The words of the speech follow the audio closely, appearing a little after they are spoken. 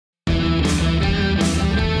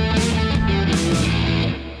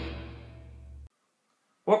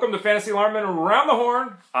Welcome to Fantasy Alarmman Around the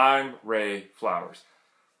Horn. I'm Ray Flowers.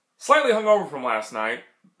 Slightly hungover from last night,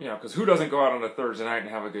 because who doesn't go out on a Thursday night and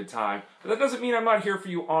have a good time? But that doesn't mean I'm not here for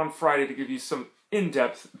you on Friday to give you some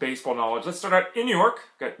in-depth baseball knowledge. Let's start out in New York.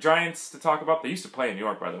 Got Giants to talk about. They used to play in New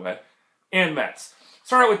York, by the way. And Mets.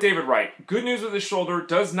 Start out with David Wright. Good news with his shoulder.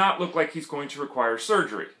 Does not look like he's going to require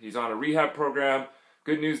surgery. He's on a rehab program.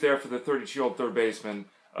 Good news there for the 32-year-old third baseman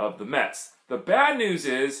of the Mets. The bad news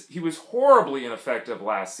is he was horribly ineffective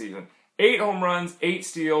last season. 8 home runs, 8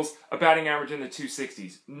 steals, a batting average in the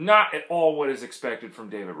 260s. Not at all what is expected from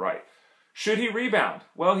David Wright. Should he rebound?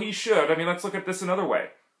 Well, he should. Let's look at this another way.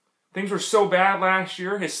 Things were so bad last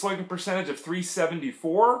year. His slugging percentage of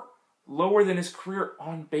 .374, lower than his career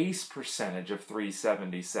on-base percentage of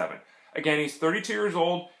 .377. Again, he's 32 years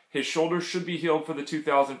old. His shoulder should be healed for the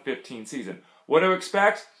 2015 season. What to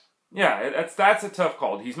expect? Yeah, that's a tough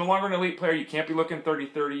call. He's no longer an elite player. You can't be looking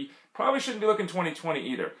 30-30. Probably shouldn't be looking 20-20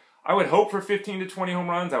 either. I would hope for 15 to 20 home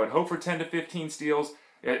runs. I would hope for 10 to 15 steals,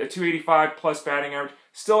 a 285 plus batting average.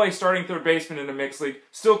 Still a starting third baseman in the mixed league.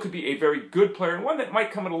 Still could be a very good player and one that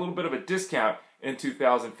might come at a little bit of a discount in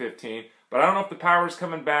 2015. But I don't know if the power is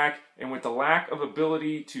coming back, and with the lack of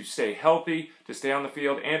ability to stay healthy, to stay on the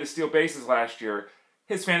field, and to steal bases last year,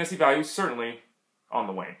 his fantasy value is certainly on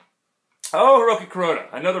the wane. Oh, Hiroki Kuroda,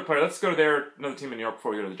 another player. Let's go to another team in New York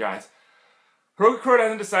before we go to the Giants. Hiroki Kuroda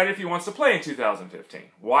hasn't decided if he wants to play in 2015.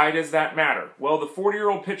 Why does that matter? Well, the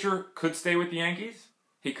 40-year-old pitcher could stay with the Yankees.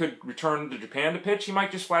 He could return to Japan to pitch. He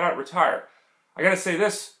might just flat out retire. I got to say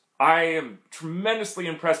this, I am tremendously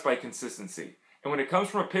impressed by consistency. And when it comes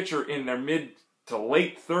from a pitcher in their mid to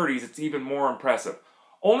late 30s, it's even more impressive.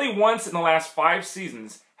 Only once in the last 5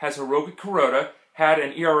 seasons has Hiroki Kuroda had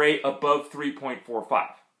an ERA above 3.45.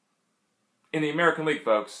 In the American League,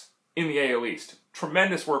 folks, in the AL East.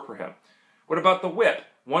 Tremendous work for him. What about the whip?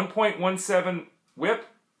 1.17 whip,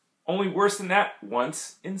 only worse than that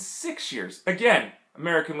once in 6 years. Again,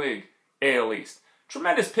 American League, AL East.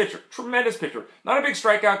 Tremendous pitcher, tremendous pitcher. Not a big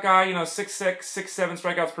strikeout guy, 6'6", 6'7"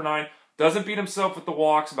 strikeouts per 9. Doesn't beat himself with the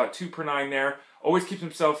walks, about 2 per 9 there. Always keeps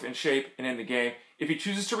himself in shape and in the game. If he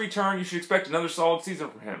chooses to return, you should expect another solid season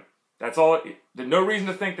from him. That's all. There's no reason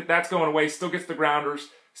to think that that's going away. Still gets the grounders,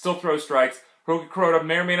 still throws strikes. Hiroki Kuroda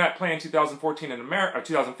may or may not play in 2015 in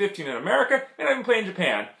America, may not even play in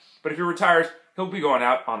Japan. But if he retires, he'll be going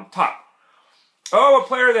out on top. Oh, a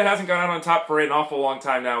player that hasn't gone out on top for an awful long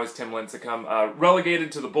time now is Tim Lincecum.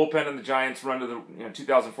 Relegated to the bullpen in the Giants' run to the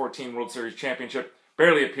 2014 World Series Championship.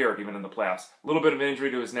 Barely appeared even in the playoffs. A little bit of injury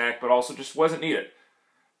to his neck, but also just wasn't needed.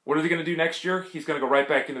 What are they going to do next year? He's going to go right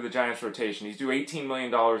back into the Giants' rotation. He's due $18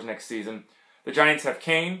 million next season. The Giants have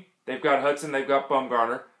Kane, they've got Hudson, they've got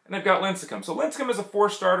Bumgarner, and they've got Lincecum. So Lincecum is a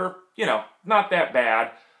 4-starter, not that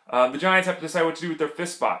bad. The Giants have to decide what to do with their 5th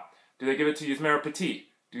spot. Do they give it to Yusmeiro Petit?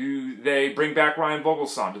 Do they bring back Ryan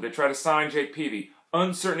Vogelsong? Do they try to sign Jake Peavy?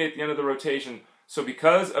 Uncertainty at the end of the rotation. So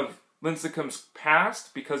because of Lincecum's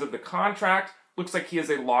past, because of the contract, looks like he is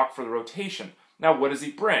a lock for the rotation. Now, what does he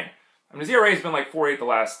bring? His ERA has been like 4.8 the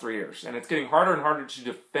last 3 years, and it's getting harder and harder to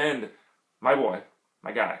defend my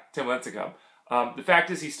guy, Tim Lincecum. The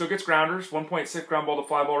fact is he still gets grounders, 1.6 ground ball to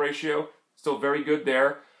fly ball ratio, still very good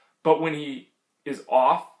there. But when he is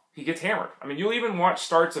off, he gets hammered. You'll even watch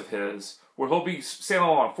starts of his where he'll be sailing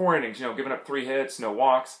along 4 innings, giving up 3 hits, no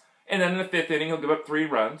walks. And then in the 5th inning, he'll give up 3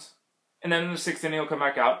 runs. And then in the 6th inning, he'll come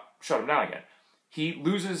back out, shut him down again. He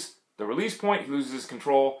loses the release point, he loses his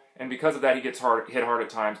control, and because of that, he gets hit hard at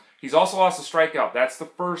times. He's also lost a strikeout. That's the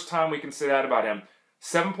first time we can say that about him.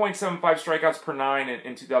 7.75 strikeouts per 9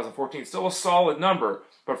 in 2014. Still a solid number,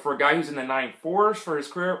 but for a guy who's in the 9.4s for his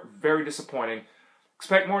career, very disappointing.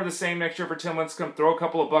 Expect more of the same next year for Tim Lincecum. Throw a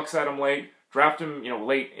couple of bucks at him late. Draft him,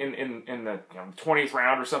 late in the 20th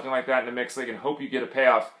round or something like that in the mixed league and hope you get a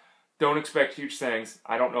payoff. Don't expect huge things.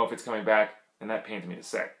 I don't know if it's coming back, and that pains me to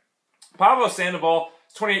say. Pablo Sandoval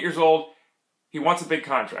is 28 years old. He wants a big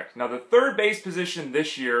contract. Now, the third base position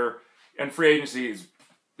this year in free agency is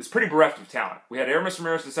pretty bereft of talent. We had Aramis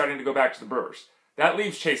Ramirez deciding to go back to the Brewers. That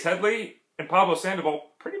leaves Chase Headley and Pablo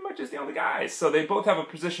Sandoval pretty much as the only guys. So they both have a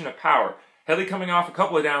position of power. Headley coming off a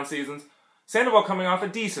couple of down seasons. Sandoval coming off a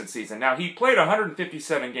decent season. Now, he played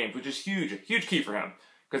 157 games, which is huge, a huge key for him.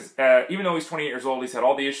 Because even though he's 28 years old, he's had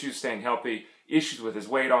all the issues staying healthy, issues with his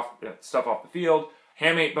weight, stuff off the field.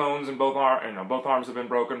 Hamate bones in both arms have been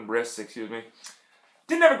broken, wrists, excuse me.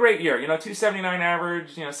 Didn't have a great year, 279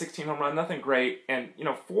 average, 16 home run, nothing great. And,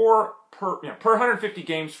 4 per 150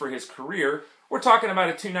 games for his career, we're talking about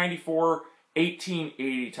a 294,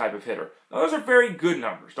 1880 type of hitter. Now, those are very good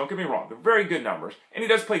numbers. Don't get me wrong. They're very good numbers. And he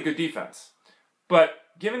does play good defense. But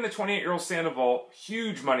giving the 28-year-old Sandoval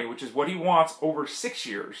huge money, which is what he wants over 6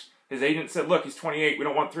 years. His agent said, look, he's 28. We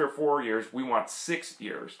don't want 3 or 4 years. We want 6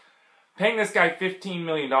 years. Paying this guy $15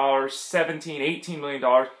 million, $17, $18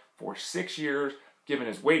 million for 6 years, given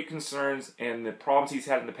his weight concerns and the problems he's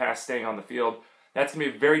had in the past staying on the field, that's going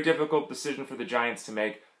to be a very difficult decision for the Giants to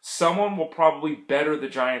make. Someone will probably better the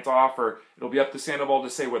Giants' offer. It'll be up to Sandoval to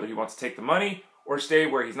say whether he wants to take the money or stay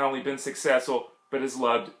where he's not only been successful, but is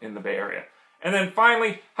loved in the Bay Area. And then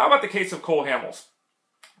finally, how about the case of Cole Hamels?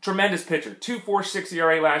 Tremendous pitcher. 2.46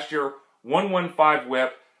 ERA last year, 1.15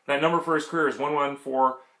 whip. That number for his career is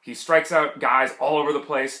 1.14. He strikes out guys all over the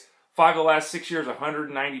place. 5 of the last 6 years,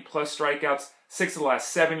 190-plus strikeouts. 6 of the last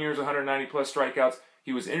 7 years, 190-plus strikeouts.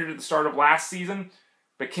 He was injured at the start of last season,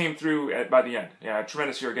 but came through by the end. Yeah,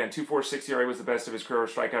 tremendous year again. 2.46 ERA was the best of his career,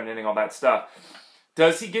 strikeout and inning, all that stuff.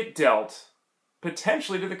 Does he get dealt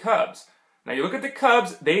potentially to the Cubs? Now, you look at the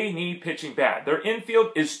Cubs, they need pitching bad. Their infield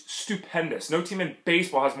is stupendous. No team in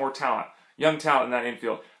baseball has more talent, young talent in that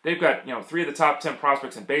infield. They've got, 3 of the top 10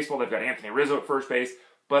 prospects in baseball. They've got Anthony Rizzo at first base,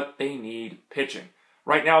 but they need pitching.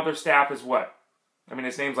 Right now, their staff is what? I mean,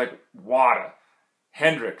 it's names like Wada,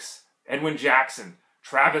 Hendricks, Edwin Jackson,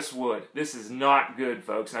 Travis Wood. This is not good,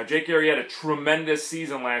 folks. Now, Jake Arrieta had a tremendous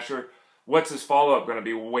season last year. What's his follow-up going to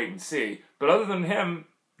be? We'll wait and see. But other than him,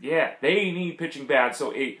 yeah, they need pitching bad.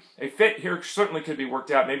 So a fit here certainly could be worked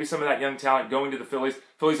out. Maybe some of that young talent going to the Phillies.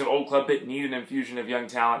 Phillies, an old club that need an infusion of young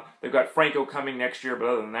talent. They've got Franco coming next year, but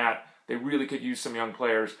other than that, they really could use some young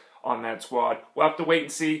players on that squad. We'll have to wait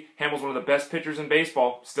and see. Hamel's one of the best pitchers in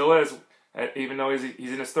baseball. Still is, even though he's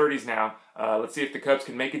in his 30s now. Let's see if the Cubs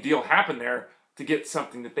can make a deal happen there to get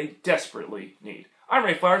something that they desperately need. I'm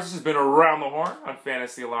Ray Flowers. This has been Around the Horn on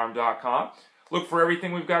FantasyAlarm.com. Look for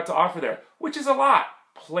everything we've got to offer there, which is a lot.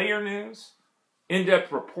 Player news,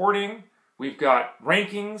 in-depth reporting, we've got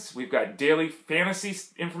rankings, we've got daily fantasy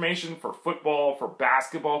information for football, for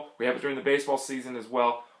basketball. We have it during the baseball season as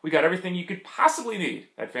well. We got everything you could possibly need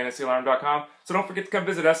at FantasyAlarm.com. So don't forget to come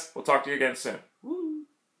visit us. We'll talk to you again soon. Woo.